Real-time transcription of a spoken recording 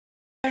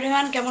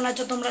Everyone, কেমন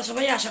আছো তোমরা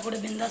সবাই? আশা করি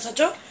বিন্দাস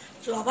আছো।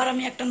 তো আবার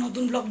আমি একটা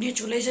নতুন ব্লগ নিয়ে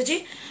চলে এসেছি।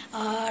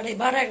 আর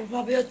এবার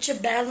একভাবে হচ্ছে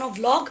বেড়ানো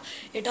ব্লগ।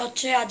 এটা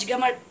হচ্ছে আজকে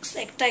আমার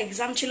একটা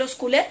এক্সাম ছিল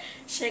স্কুলে,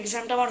 সেই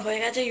এক্সামটা আমার হয়ে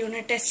গেছে,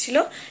 ইউনিট টেস্ট ছিল।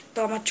 তো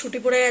আমার ছুটি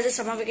পড়ে গেছে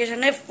সামার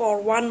ভ্যাকেশনে ফর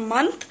 1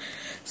 মান্থ।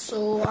 সো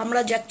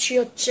আমরা যাচ্ছি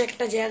হচ্ছে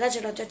একটা জায়গা,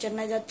 সেটা হচ্ছে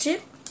চেন্নাই যাচ্ছি।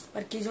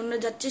 আর কি জন্য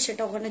যাচ্ছি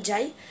সেটা ওখানে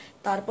যাই,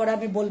 তারপরে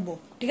আমি বলবো,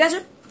 ঠিক আছে?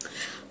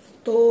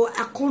 তো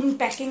এখন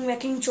প্যাকিং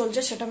ওয়াকিং চলছে,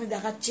 সেটা আমি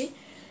দেখাচ্ছি।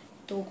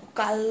 তো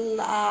কাল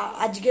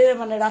আজকে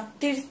মানে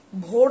রাত্রির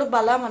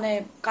ভোরবেলা, মানে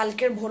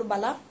কালকের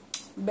ভোরবেলা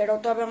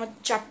বেরোতে হবে আমার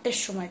 4টের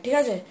সময়, ঠিক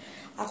আছে?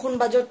 এখন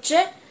বাজে হচ্ছে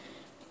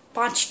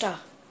 5টা।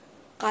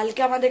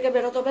 কালকে আমাদেরকে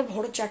বেরোতে হবে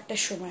ভোর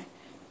 4টের সময়।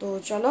 তো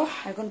চলো,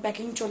 এখন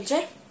প্যাকিং চলছে,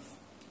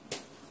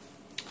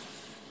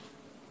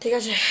 ঠিক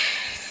আছে?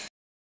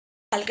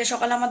 কালকে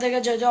সকালে আমাদেরকে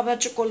যেতে হবে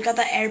হচ্ছে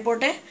কলকাতা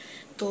এয়ারপোর্টে।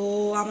 তো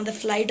আমাদের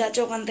ফ্লাইট আছে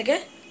ওখান থেকে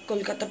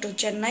কলকাতা টু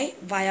চেন্নাই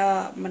ভায়া,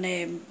 মানে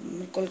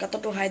কলকাতা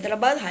টু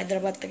হায়দ্রাবাদ,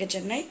 হায়দ্রাবাদ থেকে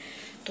চেন্নাই।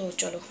 তো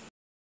চলো,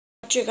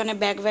 এখানে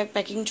ব্যাগ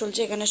প্যাকিং চলছে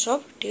এখানে সব,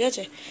 ঠিক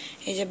আছে?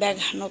 এই যে ব্যাগ,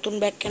 নতুন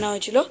ব্যাগ কেনা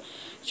হয়েছিল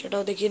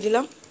সেটাও দেখিয়ে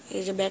দিলাম।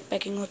 এই যে ব্যাগ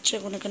প্যাকিং হচ্ছে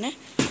এখন এখানে,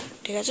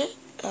 ঠিক আছে?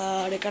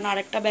 আর এখানে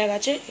আরেকটা ব্যাগ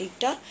আছে,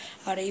 এইটা,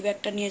 আর এই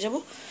ব্যাগটা নিয়ে যাব।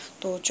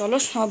 তো চলো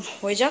সব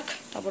হয়ে যাক,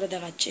 তারপরে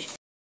দেখাচ্ছি।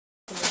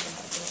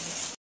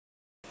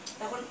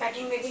 এখন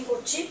প্যাকিং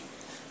করছি।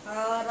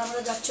 আর আমরা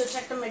যাচ্ছি হচ্ছে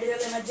একটা মেডিকেল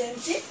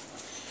এমার্জেন্সি,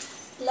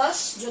 প্লাস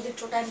যদি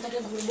একটু টাইম থাকে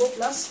ঘুরবো,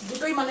 প্লাস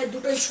দুটোই, মানে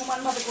দুটোই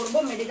সমানভাবে করবো।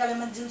 মেডিকেল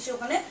এমার্জেন্সি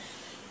ওখানে,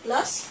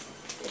 প্লাস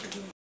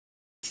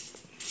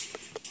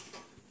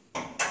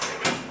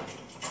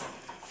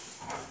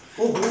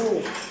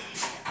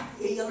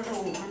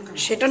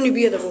সেটা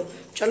নিভিয়ে দেবো।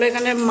 চলো,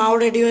 এখানে মাও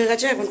রেডি হয়ে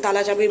গেছে, এখন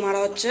তালা চাবি মারা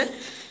হচ্ছে,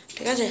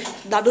 ঠিক আছে?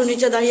 দাদু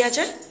নিচে দাঁড়িয়ে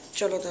আছে,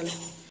 চলো তাহলে।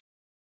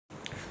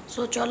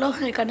 সো চলো,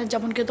 এখানে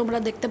যেমন কি তোমরা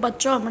দেখতে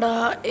পাচ্ছ আমরা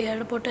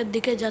এয়ারপোর্টের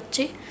দিকে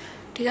যাচ্ছি,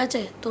 ঠিক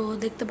আছে? তো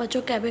দেখতে পাচ্ছ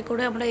ক্যাবে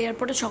করে আমরা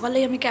এয়ারপোর্টে,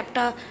 সকালেই আমি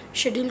ক্যাবটা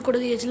শিডিউল করে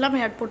দিয়েছিলাম।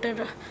 এয়ারপোর্টের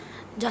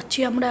যাচ্ছি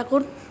আমরা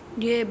এখন,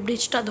 গিয়ে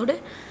ব্রিজটা ধরে,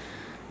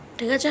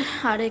 ঠিক আছে?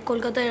 আর এই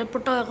কলকাতা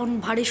এয়ারপোর্টটাও এখন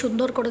ভারী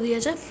সুন্দর করে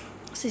দিয়েছে,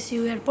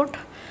 সিসিউ এয়ারপোর্ট।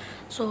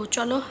 সো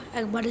চলো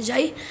একবারে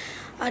যাই।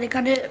 আর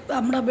এখানে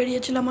আমরা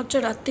বেরিয়েছিলাম হচ্ছে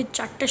রাত্রির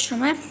 4টের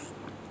সময়।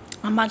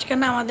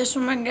 মাঝখানে আমাদের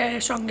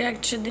সঙ্গে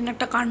সেদিন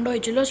একটা কাণ্ড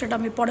হয়েছিল, সেটা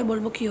আমি পরে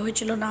বলবো কি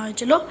হয়েছিল না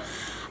হয়েছিল।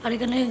 আর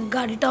এখানে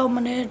গাড়িটাও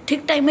মানে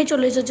ঠিক টাইমে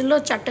চলে এসেছিলো,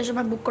 4টের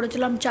সময় বুক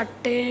করেছিলাম,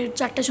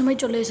 4টের সময়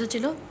চলে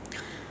এসেছিলো।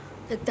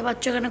 দেখতে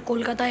পাচ্ছ এখানে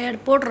কলকাতা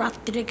এয়ারপোর্ট,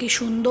 রাত্রিরে কি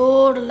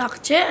সুন্দর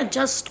লাগছে,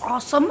 জাস্ট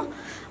অসম।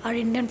 আর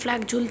ইন্ডিয়ান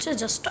ফ্ল্যাগ ঝুলছে,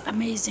 জাস্ট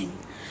অ্যামেজিং।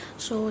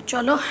 সো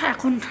চলো,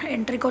 এখন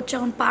এন্ট্রি করছে,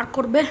 এখন পার্ক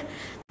করবে।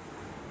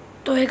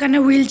 তো এখানে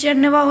হুইল চেয়ার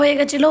নেওয়া হয়ে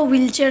গেছিলো,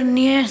 হুইল চেয়ার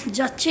নিয়ে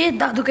যাচ্ছি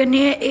দাদুকে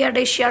নিয়ে এয়ার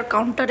এশিয়ার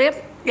কাউন্টারে।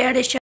 এয়ার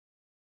এশিয়ার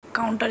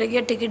কাউন্টারে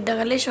গিয়ে টিকিট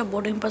দেখালে সব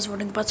বোর্ডিং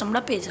পাস আমরা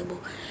পেয়ে যাব।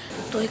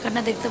 তো এখানে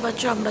দেখতে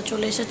পাচ্ছ আমরা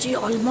চলে এসেছি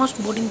অলমোস্ট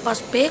বোর্ডিং পাস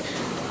পেয়ে।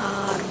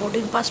 আর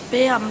বোর্ডিং পাস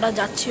পেয়ে আমরা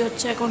যাচ্ছি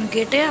হচ্ছে এখন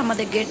গেটে।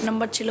 আমাদের গেট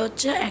নাম্বার ছিল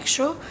হচ্ছে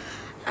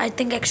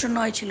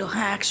 109 ছিল,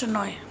 হ্যাঁ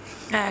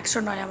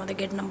 109 আমাদের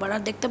গেট নাম্বার।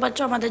 আর দেখতে পাচ্ছ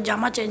আমাদের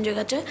জামা চেঞ্জ হয়ে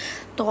গেছে।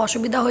 তো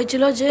অসুবিধা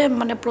হয়েছিল যে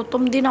মানে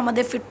প্রথম দিন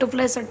আমাদের ফিট টু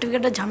ফ্লাই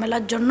সার্টিফিকেটের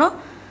ঝামেলার জন্য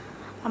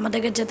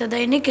আমাদেরকে যেতে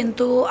দেয়নি,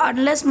 কিন্তু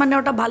আনলেস মানে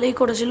ওটা ভালোই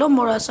করেছিল,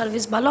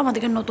 সার্ভিস ভালো,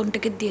 আমাদেরকে নতুন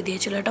টিকিট দিয়ে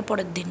দিয়েছিল এটা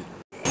পরের দিন।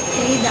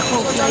 এই দেখো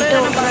ফ্লাইটে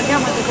ওঠার আগে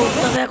আমাদেরকে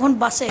উঠতে হবে এখন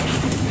বাসে,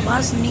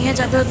 বাস নিয়ে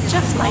যাবে হচ্ছে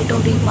ফ্লাইট।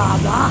 ওঠি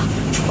বাবা,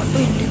 কত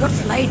ইন্ডিগোর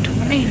ফ্লাইট,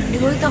 মানে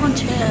ইন্ডিগোই তো এখন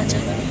ছেড়ে আছে।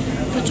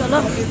 তো চলো,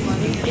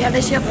 এয়ার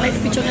এশিয়া ফ্লাইট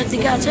পিছনের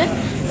দিকে আছে,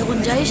 এখন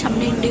যাই।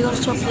 সামনে ইন্ডিগোর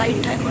সব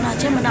ফ্লাইট এখন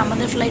আছে, মানে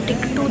আমাদের ফ্লাইট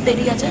একটু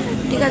দেরি আছে,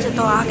 ঠিক আছে?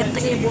 তো আগের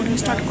থেকে বোর্ডিং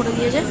স্টার্ট করে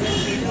দিয়েছে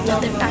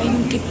যাতে টাইম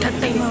ঠিকঠাক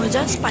টাইমে হয়ে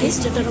যায়। স্পাইস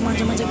যেটার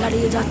মাঝে মাঝে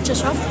গাড়িয়ে যাচ্ছে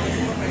সব।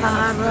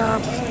 আর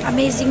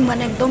অ্যামেজিং,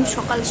 মানে একদম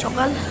সকাল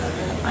সকাল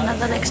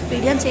আনাদার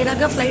এক্সপিরিয়েন্স। এর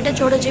আগে ফ্লাইটে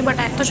চড়েছি, বাট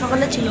এত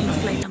সকালে ছিল না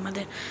ফ্লাইট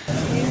আমাদের।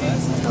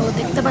 তো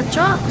দেখতে পাচ্ছ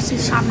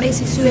সামনেই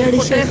শিশু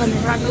এয়ারপোর্টের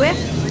রানওয়ে।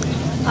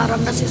 আর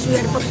আমরা শিশু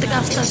এয়ারপোর্ট থেকে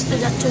আস্তে আস্তে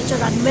যাচ্ছে হচ্ছে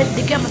রানওয়ের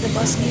দিকে, আমাদের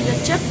বাস নিয়ে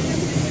যাচ্ছে।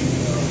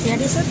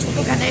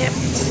 এখানে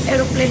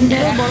এরোপ্লেনটা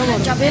বড়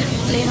যাবে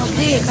প্লেন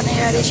অবধি, এখানে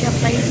এয়ার এশিয়া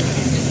ফ্লাইট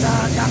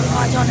দাঁড়ানো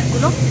আছে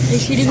অনেকগুলো। এই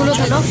সিঁড়িগুলো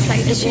চলো,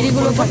 ফ্লাইটের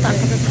সিঁড়িগুলো পর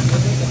তারপরে দেখা।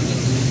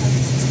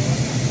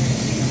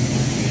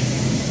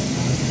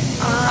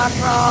 আর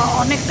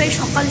অনেকটাই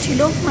সকাল ছিল,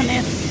 মানে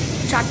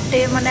 4টে,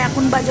 মানে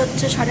এখন বাজে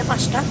হচ্ছে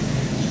 5:30।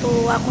 তো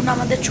এখন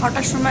আমাদের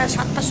 6টার সময়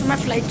 7টার সময়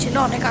ফ্লাইট ছিল,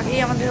 অনেক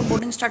আগেই আমাদের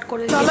বোর্ডিং স্টার্ট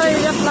করে দিয়েছে। চলো, এই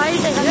যে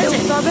ফ্লাইট, এখানে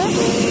উঠতে হবে।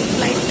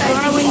 ফ্লাইটটা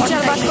আমরা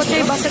উইন্ডচার বাস করছি,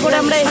 এই বাসে করে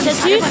আমরা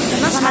এসেছি।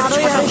 আরও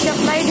এয়ার এশিয়া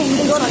ফ্লাইট,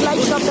 ইন্ডিগোর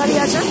ফ্লাইট সব গাড়ি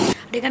আছে।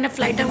 এখানে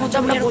ফ্লাইটের মধ্যে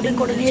আমরা বোর্ডিং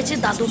করে নিয়েছি,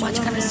 দাদু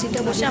মাঝখানের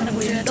সিটে বসে, আমরা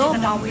উইন্ডো,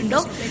 মা উইন্ডো।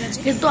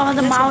 কিন্তু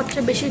আমাদের মা হচ্ছে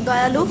বেশি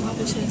দয়ালু,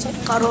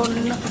 কারণ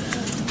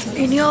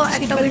ইনিও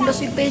একটা উইন্ডো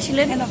সিট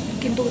পেয়েছিলেন,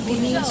 কিন্তু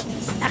তিনি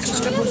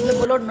একসঙ্গে বসবে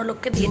বলে অন্য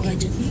লোককে দিয়ে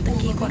দিয়েছেন। তা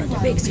কী করা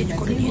যাবে, এক্সচেঞ্জ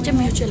করে নিয়েছে,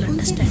 mutual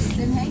understanding.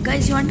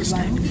 Guys, you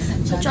understand?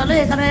 So চলো,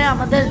 এখানে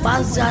আমাদের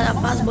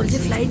বাস বলছি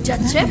ফ্লাইট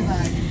যাচ্ছে।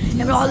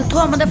 এবার অলথো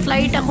আমাদের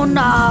ফ্লাইট এখন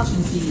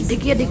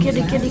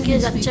দেখিয়ে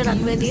যাচ্ছে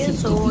রানওয়ে দিয়ে।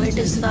 সো ইট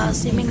ইজ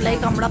সিমিং লাইক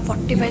আমরা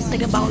 45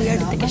 থেকে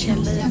বাউরিয়াটি থেকে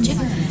শিয়ালদা যাচ্ছি,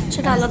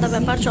 সেটা আলাদা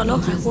ব্যাপার। চলো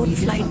এখন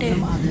ফ্লাইটে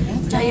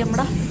যাই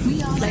আমরা।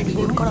 ফ্লাইট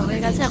বোর্ড করা হয়ে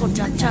গেছে, এখন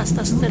যাচ্ছে আস্তে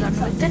আস্তে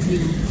রানওয়েতে।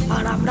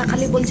 আর আমরা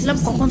খালি বলছিলাম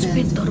কখন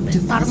স্পিড ধরবে,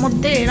 তার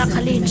মধ্যে এরা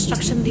খালি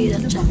ইনস্ট্রাকশন দিয়ে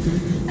যাচ্ছে।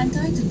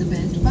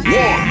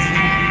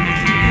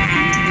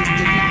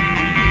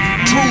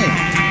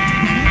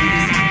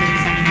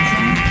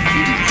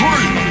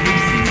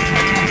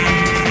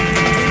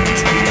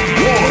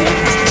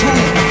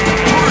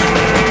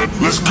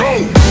 Let's go!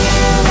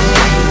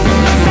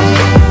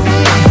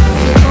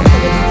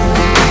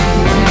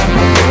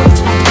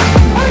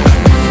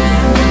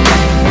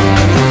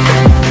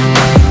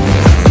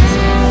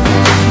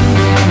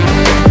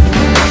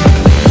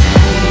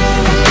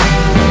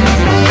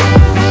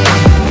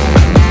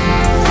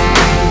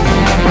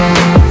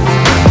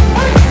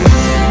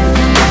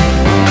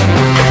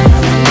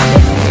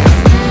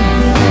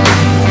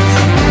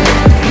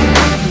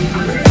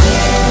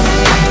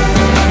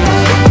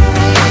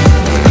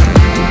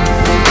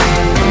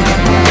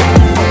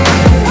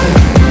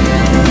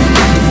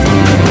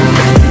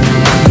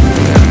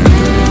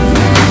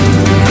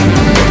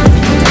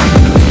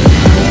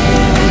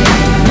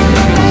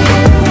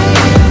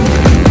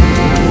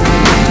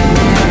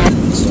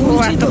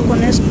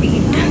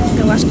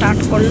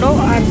 করলো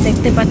আর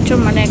দেখতে পাচ্ছ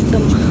মানে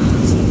একদম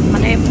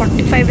মানে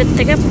 45-এর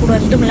থেকে পুরো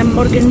একদম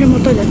ল্যাম্বরগিনির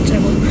মতো যাচ্ছে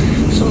এখন।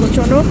 সো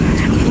চলো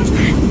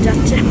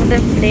যাচ্ছে আমাদের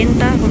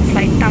প্লেনটা, এখন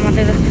ফ্লাইটটা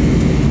আমাদের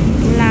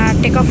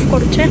টেক অফ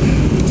করছে,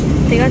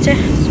 ঠিক আছে।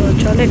 সো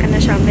চলো এখানে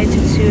সামনে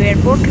সিসিউ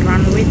এয়ারপোর্ট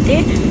রানওয়েতে।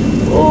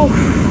 ও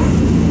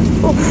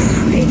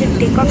এই যে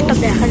টেক অফটা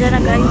দেখা যায় না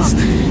গাইস,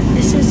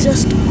 দিস ইজ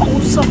জাস্ট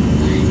অসম।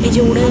 এই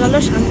যে উড়ে গেল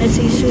সামনে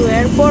CCU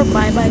airport,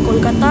 bye bye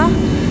Kolkata.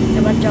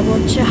 এবার যাবো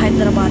হচ্ছে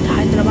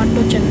হায়দ্রাবাদ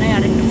টু চেন্নাই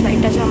আরেকটা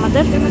ফ্লাইট আছে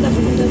আমাদের।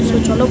 সো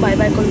চলো বাই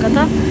বাই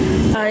কলকাতা।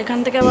 আর এখান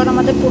থেকে আবার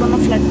আমাদের পুরোনো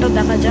ফ্ল্যাটটাও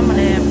দেখা যায়,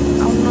 মানে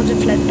অন্য যে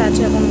ফ্ল্যাটটা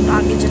আছে এখন,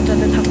 আগে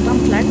যেটাতে থাকতাম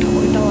ফ্ল্যাট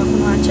ওইটাও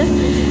এখনও আছে,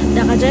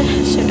 দেখা যায়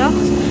সেটা,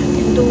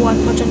 কিন্তু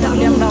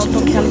আনফর্চুনেটলি আমরা অত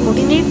খেয়াল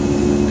করিনি।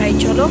 তাই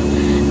চলো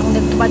এখন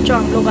দেখতে পাচ্ছ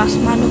हम लोग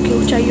आसमानों की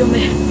ऊंचाइयों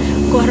में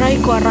कोहराई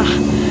कोहरा।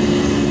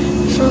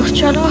 সো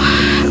চলো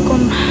এখন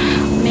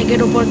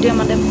মেঘের উপর দিয়ে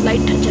আমাদের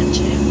ফ্লাইট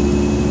যাচ্ছে।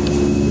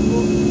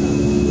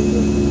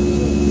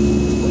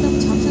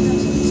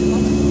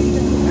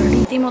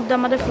 ইতিমধ্যে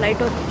আমাদের ফ্লাইট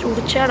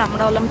উঠছে আর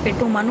আমরা হলাম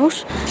পেটু মানুষ।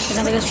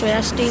 এখান থেকে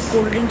সোয়া স্টিক,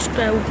 কোল্ড ড্রিঙ্কস,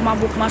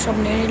 উপমা সব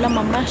নিয়ে নিলাম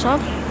আমরা সব।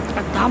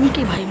 আর দাম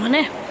কি ভাই, মানে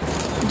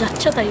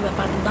যাচ্ছে তাই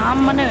ব্যাপার, দাম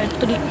মানে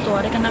অতিরিক্ত।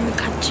 আর এখানে আমি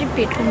খাচ্ছি,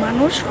 পেটু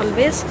মানুষ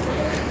অলওয়েজ।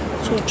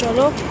 সো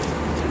চলো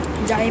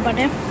যাই।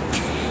 মানে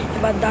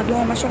এবার দাদু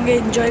আমার সঙ্গে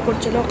এনজয়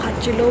করছিল,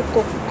 খাচ্ছিল,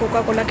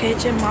 কোকা কোলা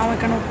খেয়েছে, মাও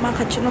এখানে উপমা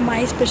খাচ্ছিল।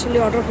 মাই স্পেশালি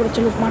অর্ডার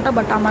করেছিল উপমাটা,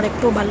 বাট আমার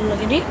একটু ভালো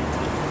লাগেনি,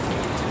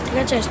 ঠিক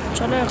আছে।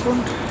 চলো এখন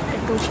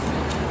একটু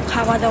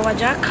খাওয়া দাওয়া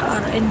যাক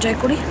আর এনজয়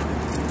করি।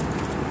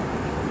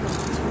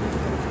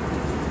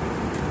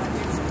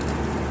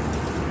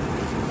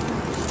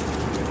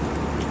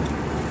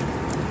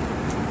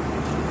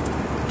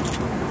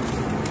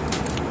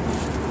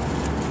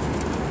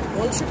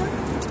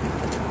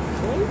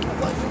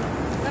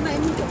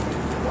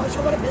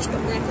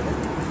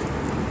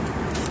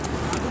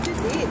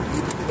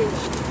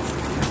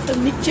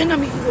 নিচ্ছে না,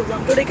 আমি কি করবো,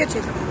 আমি তো রেখেছি।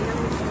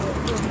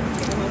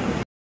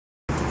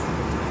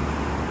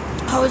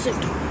 How is it?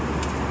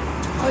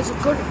 How is it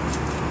good?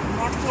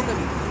 Not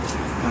totally.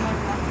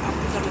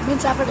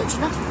 Means average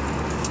ना,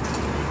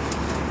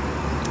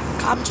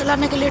 काम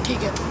चलाने के लिए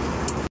ठीक है।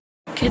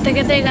 খেতে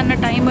খেতে এখানে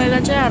টাইম হয়ে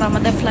গেছে আর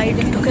আমাদের ফ্লাইট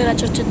ঢুকে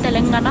গেছে হচ্ছে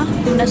তেলেঙ্গানা,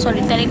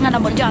 তেলেঙ্গানা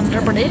বলছে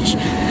অন্ধ্রপ্রদেশ।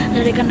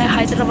 আর এখানে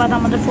হায়দ্রাবাদ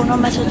আমাদের ফোনও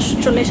মেসেজ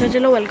চলে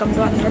এসেছিলো, ওয়েলকাম টু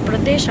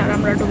অন্ধ্রপ্রদেশ। আর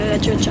আমরা ঢুকে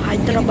গেছি হচ্ছে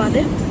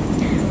হায়দ্রাবাদে।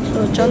 তো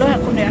চলো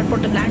এখন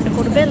এয়ারপোর্টে ল্যান্ড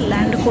করবে,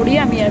 ল্যান্ড করিয়ে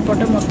আমি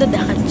এয়ারপোর্টের মধ্যে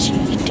দেখাচ্ছি,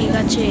 ঠিক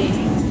আছে।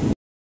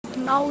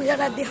 Now we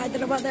are at the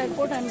Hyderabad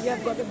airport and we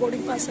have got a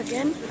boarding pass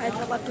again,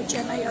 Hyderabad to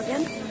Chennai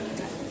again.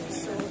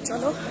 So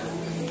chalo,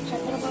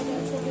 Hyderabad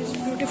airport is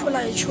beautiful,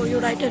 I will show you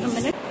right in a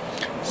minute.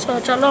 So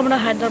chalo আমরা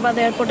হায়দ্রাবাদ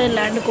এয়ারপোর্টে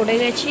land করে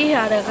গেছি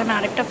আর এখানে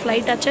আরেকটা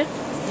flight আছে।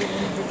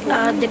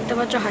 আর দেখতে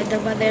পাচ্ছ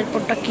হায়দ্রাবাদ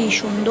এয়ারপোর্টটা কি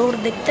সুন্দর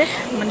দেখতে,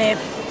 মানে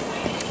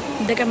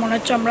দেখে মনে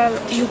হচ্ছে আমরা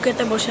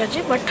ইউকেতে বসে আছি,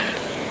 but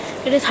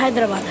it is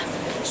Hyderabad.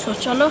 So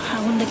চলো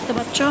এখন দেখতে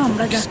পাচ্ছ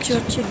আমরা যাচ্ছি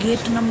হচ্ছে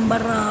গেট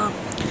নাম্বার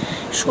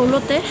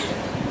 16-তে,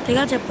 ঠিক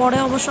আছে। পরে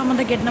অবশ্য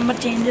আমাদের গেট নাম্বার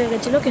চেঞ্জ হয়ে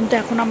গেছিলো, কিন্তু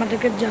এখন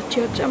আমাদেরকে যাচ্ছি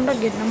হচ্ছে আমরা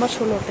গেট নাম্বার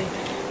 16-তে,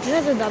 ঠিক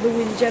আছে। দাদু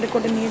হুইল চেয়ারে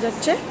করে নিয়ে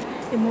যাচ্ছে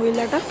এই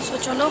মহিলাটা। সো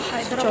চলো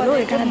হায়দ্রাবাদ,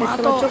 এখানে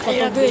দেখতে পাচ্ছ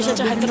কত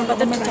এসেছে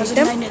হায়দ্রাবাদের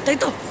আইটেম, তাই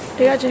তো,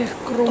 ঠিক আছে।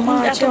 ক্রোমা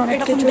আছে, অনেক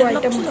কিছু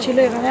আইটেম ছিল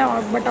এখানে,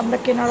 বাট আমরা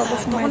কেনার অত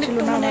সময় ছিল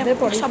না আমাদের।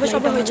 পরে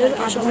সবে হয়েছে,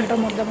 8 ঘন্টার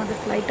মধ্যে আমাদের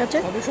ফ্লাইট আছে।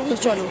 তো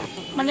চলো,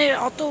 মানে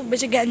অত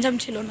বেশি গ্যাঞ্জাম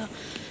ছিল না।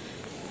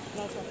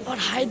 আর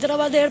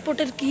হায়দ্রাবাদ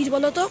এয়ারপোর্টের কি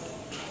বলো তো,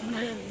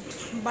 মানে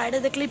বাইরে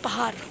দেখলেই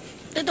পাহাড়,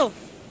 তাই তো,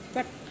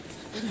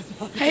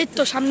 এই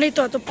তো সামনেই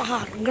তো এত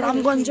পাহাড়,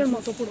 গ্রামগঞ্জের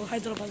মতো পুরো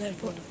হায়দ্রাবাদ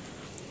এয়ারপোর্ট।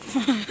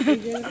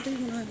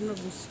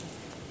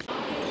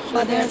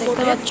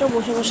 দেখতে পাচ্ছ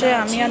বসে বসে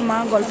আমি আর মা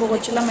গল্প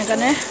করছিলাম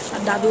এখানে,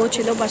 আর দাদুও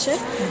ছিল পাশে।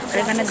 আর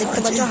এখানে দেখতে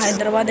পাচ্ছ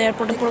হায়দ্রাবাদ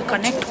এয়ারপোর্টে পুরো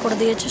কানেক্ট করে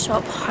দিয়েছে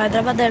সব।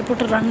 হায়দ্রাবাদ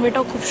এয়ারপোর্টের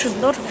রানওয়েটাও খুব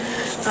সুন্দর,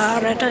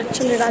 আর এটা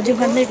actually Rajib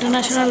Gandhi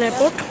international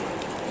airport.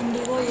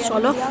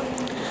 চলো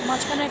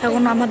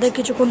এখন আমাদের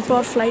কিছুক্ষণ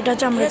পর ফ্লাইট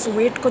আছে, আমরা একটু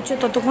ওয়েট করছি।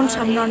 ততক্ষণ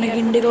সামনে অনেক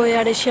Indigo,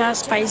 air Asia,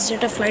 spice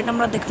জেটের flight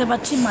আমরা দেখতে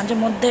পাচ্ছি। মাঝে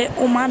মধ্যে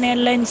ওমান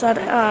এয়ারলাইন্স আর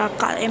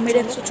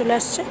এমিরেটসও চলে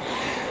আসছে,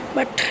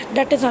 but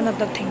that is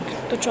another thing.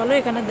 তো চলো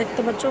এখানে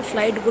দেখতে পাচ্ছ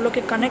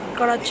ফ্লাইটগুলোকে কানেক্ট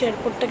করাচ্ছে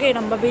এয়ারপোর্ট থেকে,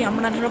 এরমভাবেই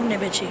আমরা এরম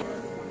নেমেছি।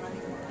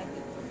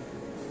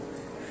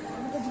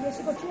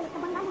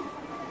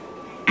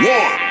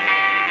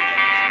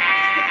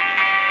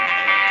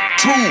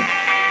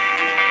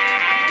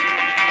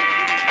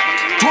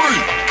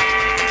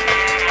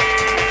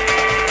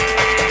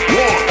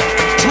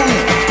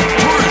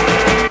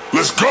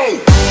 Let's go!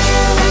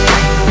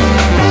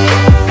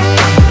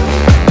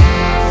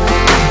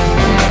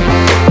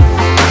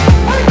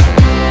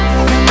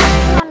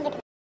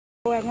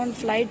 এখন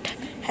ফ্লাইট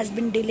হ্যাজ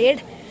বিন ডিলেড,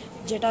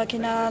 যেটা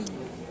কিনা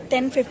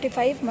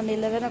 10:55 মানে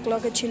 11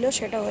 o'clock ছিল,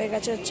 সেটা হয়ে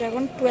গেছে হচ্ছে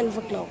এখন 12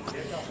 o'clock।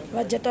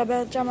 এবার যেটা হবে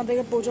হচ্ছে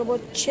আমাদেরকে পৌঁছাবো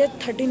হচ্ছে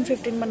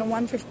 13:15 মানে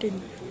 1:15।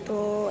 তো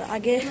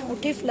আগে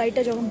উঠি,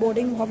 ফ্লাইটে যখন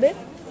বোর্ডিং হবে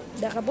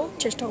দেখাবো,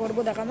 চেষ্টা করবো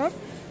দেখানোর।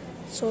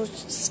 So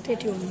stay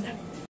tuned.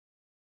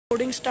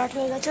 Boarding start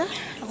হয়ে গেছে,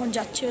 এখন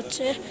যাচ্ছি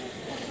হচ্ছে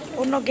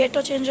অন্য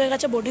গেটও চেঞ্জ হয়ে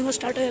গেছে, বোর্ডিংও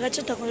স্টার্ট হয়ে গেছে।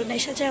 তখন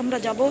এসেছে আমরা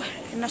যাব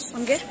এনার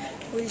সঙ্গে,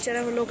 হুইল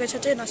চেয়ারে লোক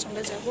এসেছে, এনার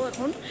সঙ্গে যাবো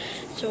এখন।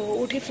 তো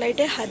উঠি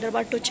ফ্লাইটে,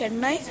 হায়দ্রাবাদ টু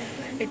চেন্নাই।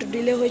 একটু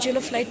ডিলে হয়েছিল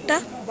ফ্লাইটটা,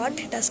 but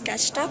it has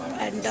ক্যাচড up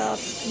and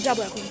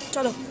যাবো এখন।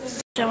 চলো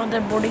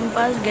আমাদের boarding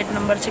pass gate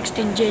number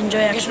 16 change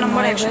হয়ে 1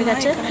 নম্বর হয়ে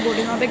গেছে,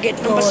 বোর্ডিং হবে গেট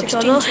নাম্বার 16।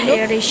 চলো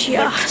air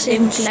Asia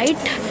same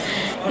flight,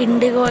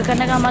 Indigo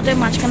এখানে আমাদের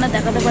মাঝখানে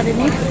দেখাতে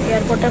পারিনি,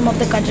 এয়ারপোর্টের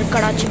মধ্যে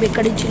করাচি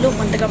বেকারি ছিল,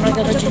 ওখান থেকে আমরা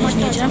যত জিনিস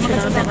নিয়েছিলাম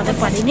সেটা দেখাতে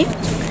পারিনি।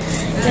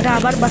 এটা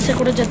আবার বাসে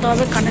করে যেতে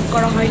হবে, কানেক্ট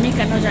করা হয়নি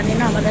কেন জানি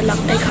না, আমাদের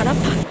লাভটাই খারাপ।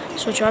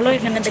 সো চলো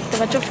এখানে দেখতে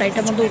পাচ্ছ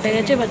ফ্লাইটের মধ্যে উঠে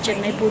গেছে, এবার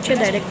চেন্নাই পৌঁছে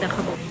ডাইরেক্ট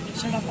দেখাবো,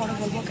 সেটা পরে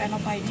বলবো কেন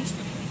পাইনি,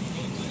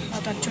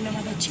 তার জন্য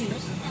আমাদের ছিল।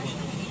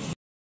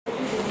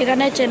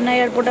 এখানে চেন্নাই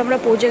এয়ারপোর্টে আমরা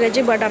পৌঁছে গেছি,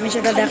 বাট আমি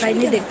সেটা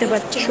দেখাইনি। দেখতে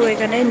পাচ্ছি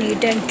এখানে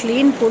নিট অ্যান্ড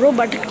ক্লিন পুরো,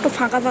 বাট একটু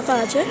ফাঁকা ফাঁকা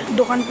আছে,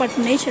 দোকানপাট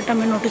নেই, সেটা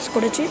আমি নোটিস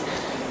করেছি।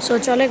 সো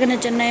চলো এখানে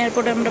চেন্নাই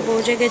এয়ারপোর্টে আমরা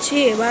পৌঁছে গেছি,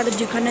 এবার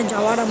যেখানে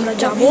যাওয়ার আমরা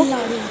যাবো।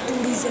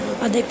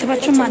 আর দেখতে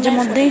পাচ্ছ মাঝে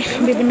মধ্যেই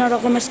বিভিন্ন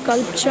রকমের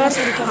স্কাল্পচার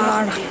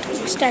আর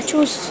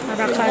স্ট্যাচুস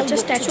রাখা আছে,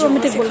 স্ট্যাচু আমি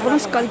ঠিক বলবো না,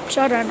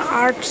 স্কাল্পচার অ্যান্ড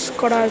আর্টস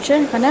করা আছে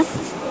এখানে,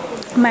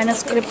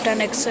 ম্যানুস্ক্রিপ্ট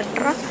অ্যান্ড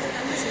এক্সেট্রা।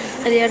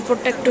 আর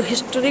এয়ারপোর্টটা একটু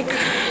হিস্টোরিক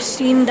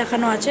সিন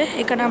দেখানো আছে।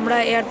 এখানে আমরা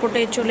এয়ারপোর্টে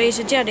চলে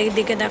এসেছি, আর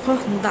এইদিকে দেখো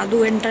দাদু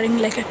এন্টারিং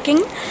লেখা কিং।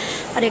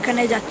 আর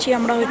এখানে যাচ্ছি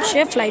আমরা হচ্ছে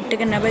ফ্লাইট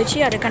থেকে নেমেছি,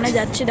 আর এখানে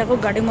যাচ্ছি দেখো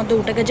গাড়ির মধ্যে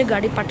উঠে গেছে,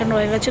 গাড়ি পাঠানো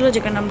হয়ে গেছিলো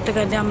যেখানে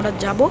আমরা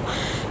যাব।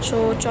 সো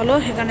চলো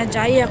এখানে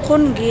যাই এখন,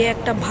 গিয়ে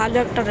একটা ভালো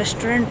একটা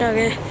রেস্টুরেন্ট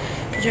আগে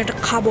কিছু একটা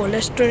খাবো,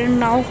 রেস্টুরেন্ট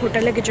নাও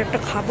হোটেলে কিছু একটা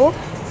খাবো,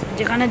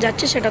 যেখানে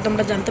যাচ্ছি সেটা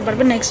তোমরা জানতে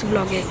পারবে নেক্সট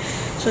ব্লগে।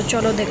 সো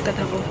চলো দেখতে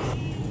থাকো।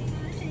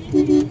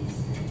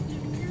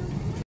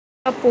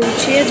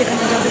 পৌঁছে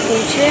যেখানে যাবে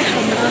পৌঁছে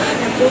আমরা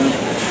এখন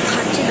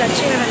খাচ্ছি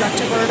এখানে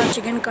লাচ্চা পরোটা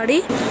চিকেন কারি।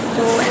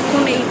 তো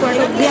এখন এই পরে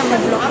অবধি আমরা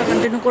ব্লগটা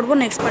কন্টিনিউ করবো,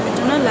 নেক্সট পার্টের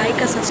জন্য লাইক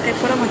আর সাবস্ক্রাইব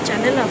করো আমার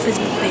চ্যানেল আর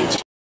ফেসবুক পেজ।